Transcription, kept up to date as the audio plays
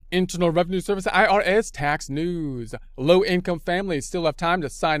Internal Revenue Service IRS tax news. Low-income families still have time to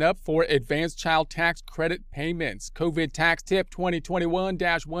sign up for advanced child tax credit payments. COVID tax tip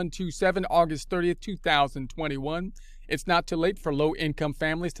 2021-127, August 30th, 2021. It's not too late for low-income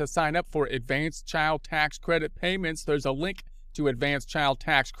families to sign up for advanced child tax credit payments. There's a link to advanced child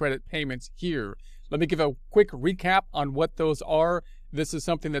tax credit payments here. Let me give a quick recap on what those are. This is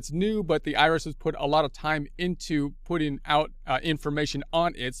something that's new, but the IRS has put a lot of time into putting out information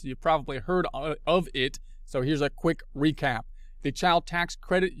on it, so you've probably heard of it. So here's a quick recap. The child tax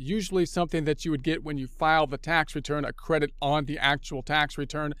credit, usually something that you would get when you file the tax return, a credit on the actual tax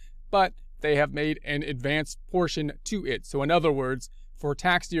return, but they have made an advanced portion to it. So in other words, for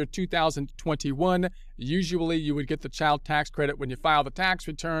tax year 2021, usually you would get the child tax credit when you file the tax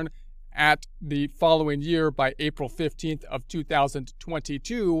return at the following year by April 15th of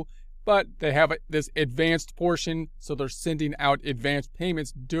 2022, but they have this advanced portion, so they're sending out advanced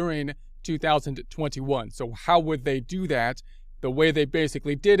payments during 2021. So how would they do that? The way they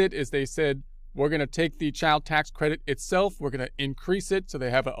basically did it is they said, we're going to take the child tax credit itself, we're going to increase it so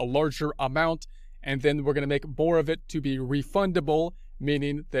they have a larger amount, and then we're going to make more of it to be refundable,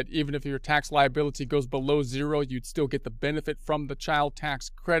 meaning that even if your tax liability goes below zero, you'd still get the benefit from the child tax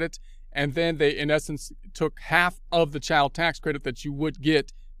credit. And then they, in essence, took half of the child tax credit that you would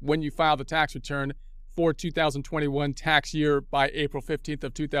get when you file the tax return for 2021 tax year by April 15th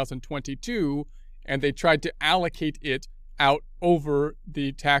of 2022, and they tried to allocate it out over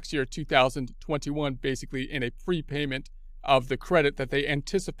the tax year 2021, basically in a prepayment of the credit that they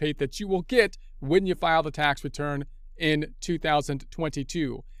anticipate that you will get when you file the tax return in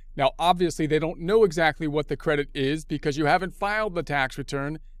 2022. Now, obviously, they don't know exactly what the credit is because you haven't filed the tax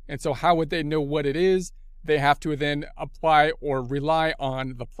return. And so how would they know what it is? They have to then apply or rely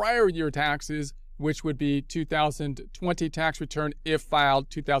on the prior year taxes, which would be 2020 tax return if filed,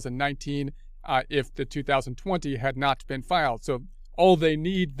 2019 if the 2020 had not been filed. So all they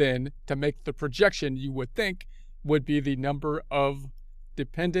need then to make the projection, you would think, would be the number of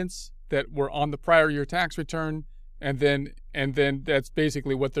dependents that were on the prior year tax return, and then that's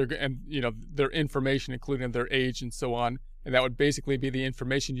basically what they're, and their information, including their age and so on. And that would basically be the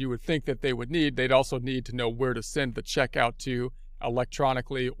information you would think that they would need. They'd also need to know where to send the check out to,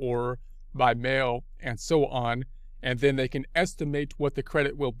 electronically or by mail and so on. And then they can estimate what the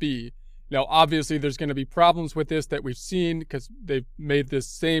credit will be. Now, obviously, there's going to be problems with this that we've seen because they've made this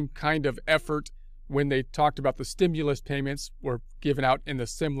same kind of effort when they talked about the stimulus payments were given out in a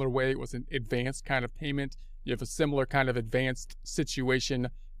similar way. It was an advanced kind of payment. You have a similar kind of advanced situation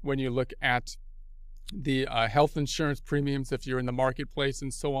when you look at the health insurance premiums if you're in the marketplace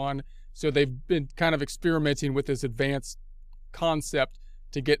and so on. So they've been kind of experimenting with this advanced concept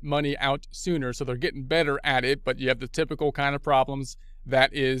to get money out sooner. So they're getting better at it, but you have the typical kind of problems.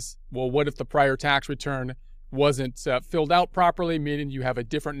 That is, well, what if the prior tax return wasn't filled out properly, meaning you have a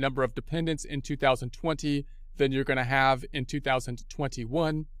different number of dependents in 2020 than you're going to have in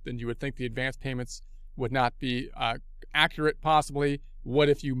 2021? Then you would think the advance payments would not be accurate possibly. What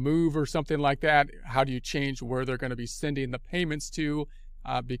if you move or something like that? How do you change where they're going to be sending the payments to?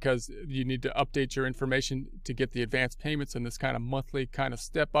 Because you need to update your information to get the advance payments in this kind of monthly kind of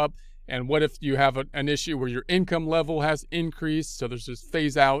step up. And what if you have an issue where your income level has increased? So there's this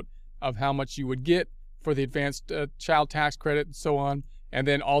phase out of how much you would get for the advanced child tax credit and so on. And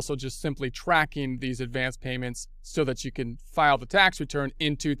then also just simply tracking these advance payments so that you can file the tax return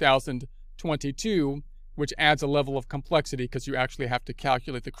in 2022, which adds a level of complexity because you actually have to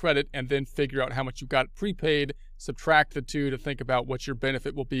calculate the credit and then figure out how much you got prepaid, subtract the two to think about what your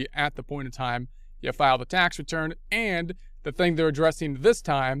benefit will be at the point in time you file the tax return. And the thing they're addressing this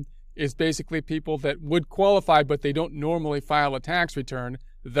time is basically people that would qualify, but they don't normally file a tax return.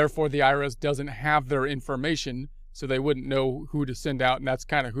 Therefore, the IRS doesn't have their information, so they wouldn't know who to send out, and that's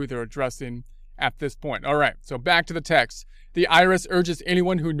kind of who they're addressing at this point. All right, so back to the text. The IRS urges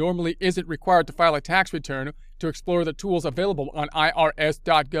anyone who normally isn't required to file a tax return to explore the tools available on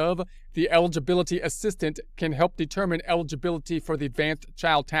irs.gov. The Eligibility Assistant can help determine eligibility for the advanced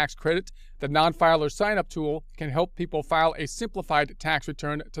child tax credit. The non-filer sign-up tool can help people file a simplified tax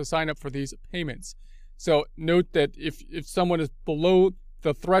return to sign up for these payments. So note that if someone is below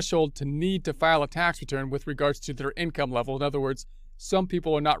the threshold to need to file a tax return with regards to their income level, in other words, some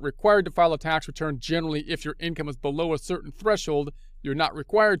people are not required to file a tax return. Generally, if your income is below a certain threshold, you're not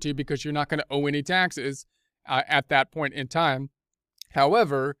required to because you're not going to owe any taxes at that point in time.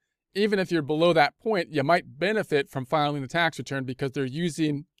 However, even if you're below that point, you might benefit from filing the tax return because they're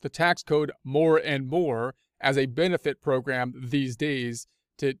using the tax code more and more as a benefit program these days.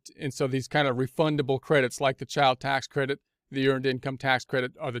 And so these kind of refundable credits like the child tax credit, the earned income tax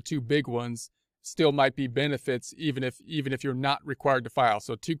credit are the two big ones, still might be benefits even if you're not required to file.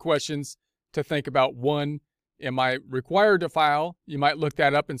 So two questions to think about. One, am I required to file? You might look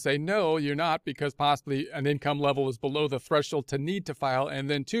that up and say, no, you're not, because possibly an income level is below the threshold to need to file. And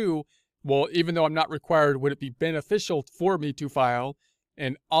then two, well, even though I'm not required, would it be beneficial for me to file?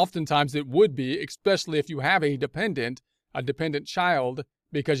 And oftentimes it would be, especially if you have a dependent child,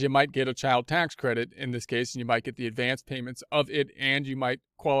 because you might get a child tax credit in this case, and you might get the advance payments of it, and you might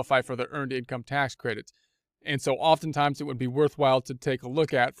qualify for the earned income tax credit. And so oftentimes it would be worthwhile to take a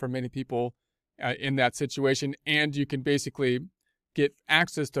look at for many people in that situation. And you can basically get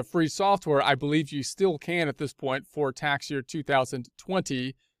access to free software. I believe you still can at this point for tax year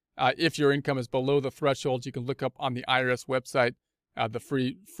 2020. If your income is below the threshold, you can look up on the IRS website the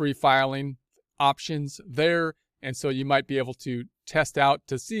free filing options there. And so you might be able to test out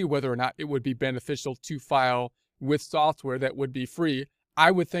to see whether or not it would be beneficial to file with software that would be free.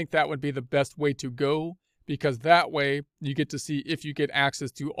 I would think that would be the best way to go, because that way you get to see if you get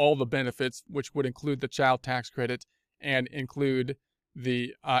access to all the benefits, which would include the child tax credit and include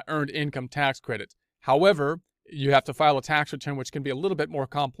the earned income tax credit. However, you have to file a tax return, which can be a little bit more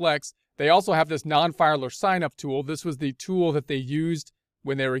complex. They also have this non-filer sign-up tool. This was the tool that they used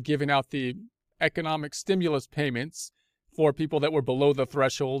when they were giving out the economic stimulus payments for people that were below the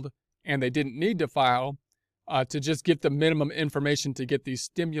threshold and they didn't need to file to just get the minimum information to get these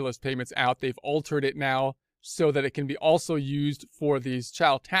stimulus payments out. They've altered it now so that it can be also used for these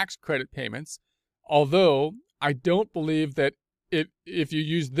child tax credit payments. Although I don't believe that if you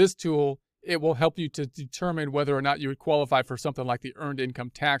use this tool, it will help you to determine whether or not you would qualify for something like the earned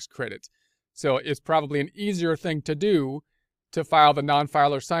income tax credit. So it's probably an easier thing to do to file the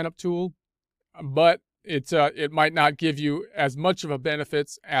non-filer sign-up tool, but it might not give you as much of a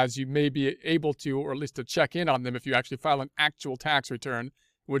benefits as you may be able to, or at least to check in on them if you actually file an actual tax return,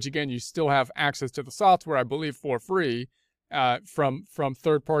 which again, you still have access to the software, I believe, for free from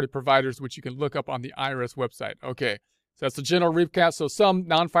third-party providers, which you can look up on the IRS website. Okay, so that's the general recap. So some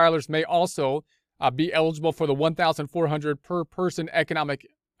non-filers may also be eligible for the $1,400 per person economic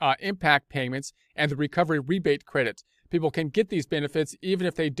impact payments and the recovery rebate credit. People can get these benefits even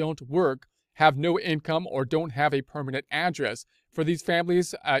if they don't work, have no income, or don't have a permanent address. For these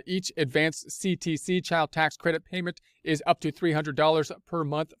families, each advanced CTC child tax credit payment is up to $300 per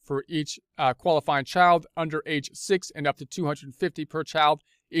month for each qualifying child under age 6 and up to $250 per child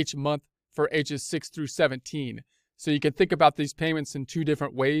each month for ages 6 through 17. So you can think about these payments in two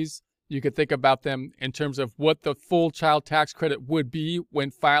different ways. You could think about them in terms of what the full child tax credit would be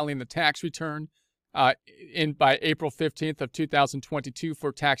when filing the tax return by April 15th of 2022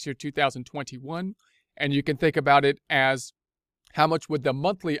 for tax year 2021. And you can think about it as how much would the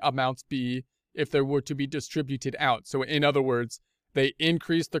monthly amounts be if they were to be distributed out. So in other words, they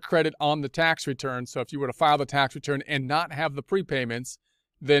increase the credit on the tax return. So if you were to file the tax return and not have the prepayments,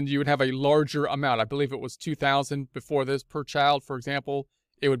 then you would have a larger amount. I believe it was $2,000 before this per child, for example.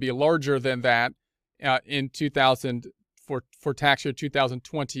 It would be larger than that in 2000 for tax year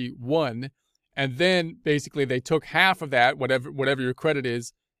 2021. And then basically they took half of that, whatever your credit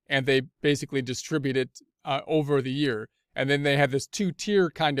is, and they basically distribute it over the year. And then they had this two-tier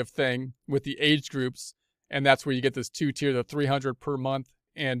kind of thing with the age groups, and that's where you get this two-tier, the $300 per month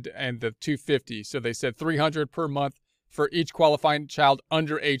and the $250. So they said $300 per month for each qualifying child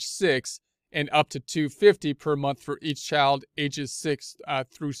under age 6, and up to $250 per month for each child ages 6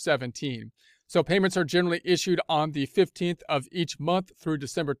 through 17. So payments are generally issued on the 15th of each month through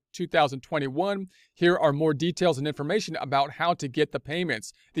December 2021. Here are more details and information about how to get the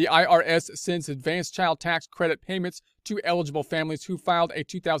payments. The IRS sends advanced child tax credit payments to eligible families who filed a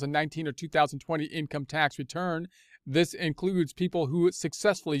 2019 or 2020 income tax return. This includes people who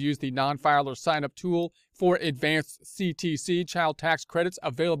successfully use the non-filer sign-up tool for advanced CTC child tax credits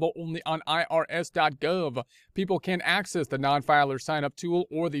available only on IRS.gov. People can access the non-filer sign-up tool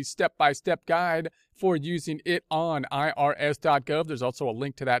or the step-by-step guide for using it on IRS.gov. There's also a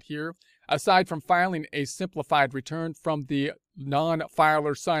link to that here. Aside from filing a simplified return from the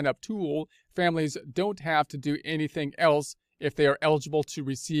non-filer sign-up tool, families don't have to do anything else if they are eligible to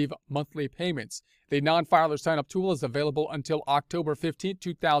receive monthly payments. The non-filer sign-up tool is available until October 15,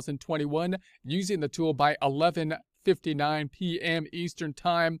 2021. Using the tool by 11:59 p.m. Eastern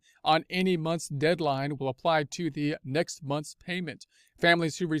Time on any month's deadline will apply to the next month's payment.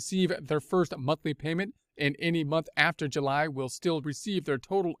 Families who receive their first monthly payment in any month after July will still receive their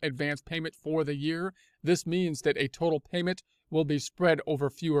total advance payment for the year. This means that a total payment will be spread over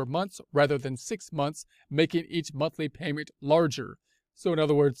fewer months rather than 6 months, making each monthly payment larger. So in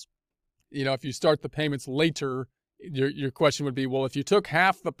other words, if you start the payments later your question would be, well, if you took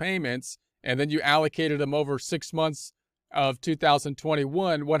half the payments and then you allocated them over 6 months of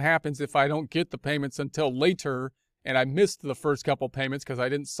 2021, what happens if I don't get the payments until later and I missed the first couple payments because I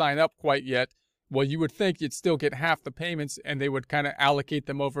didn't sign up quite yet? Well, you would think you'd still get half the payments and they would kind of allocate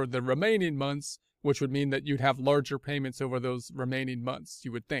them over the remaining months, which would mean that you'd have larger payments over those remaining months,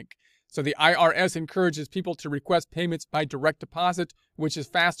 you would think. So the IRS encourages people to request payments by direct deposit, which is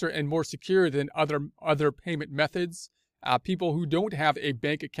faster and more secure than other payment methods. People who don't have a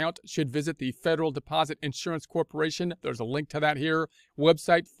bank account should visit the Federal Deposit Insurance Corporation. There's a link to that here.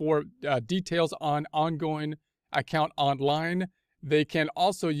 Website for details on ongoing account online. They can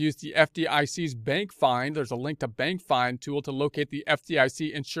also use the FDIC's Bank Find. There's a link to Bank Find tool to locate the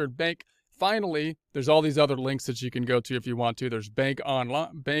FDIC insured bank. Finally, there's all these other links that you can go to if you want to. There's Bank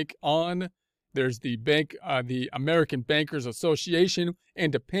On. There's the American Bankers Association,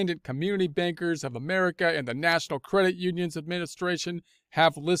 Independent Community Bankers of America, and the National Credit Unions Administration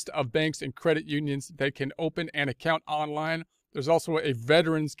have a list of banks and credit unions that can open an account online. There's also a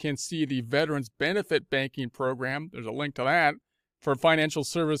Veterans Can See the Veterans Benefit Banking Program. There's a link to that for financial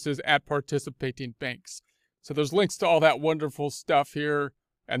services at participating banks. So there's links to all that wonderful stuff here,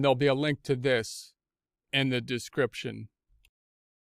 and there'll be a link to this in the description.